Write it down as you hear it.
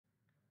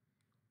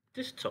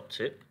This top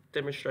tip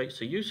demonstrates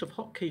the use of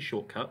hotkey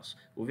shortcuts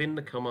within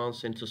the Command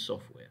Center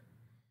software.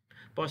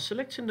 By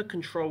selecting the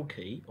Control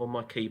key on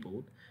my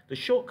keyboard, the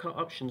shortcut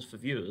options for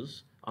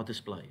viewers are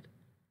displayed.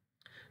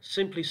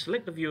 Simply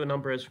select the viewer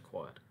number as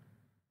required.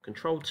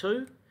 Control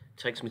 2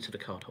 takes me to the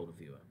cardholder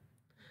viewer.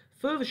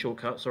 Further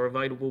shortcuts are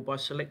available by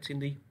selecting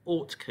the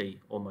Alt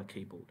key on my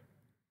keyboard.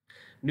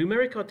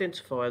 Numeric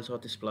identifiers are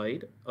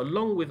displayed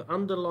along with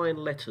underlined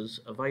letters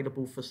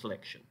available for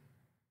selection.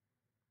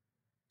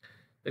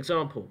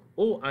 Example,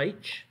 Alt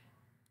H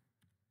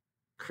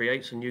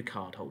creates a new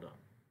card holder.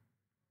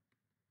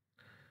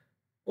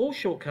 All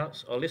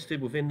shortcuts are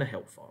listed within the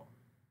help file.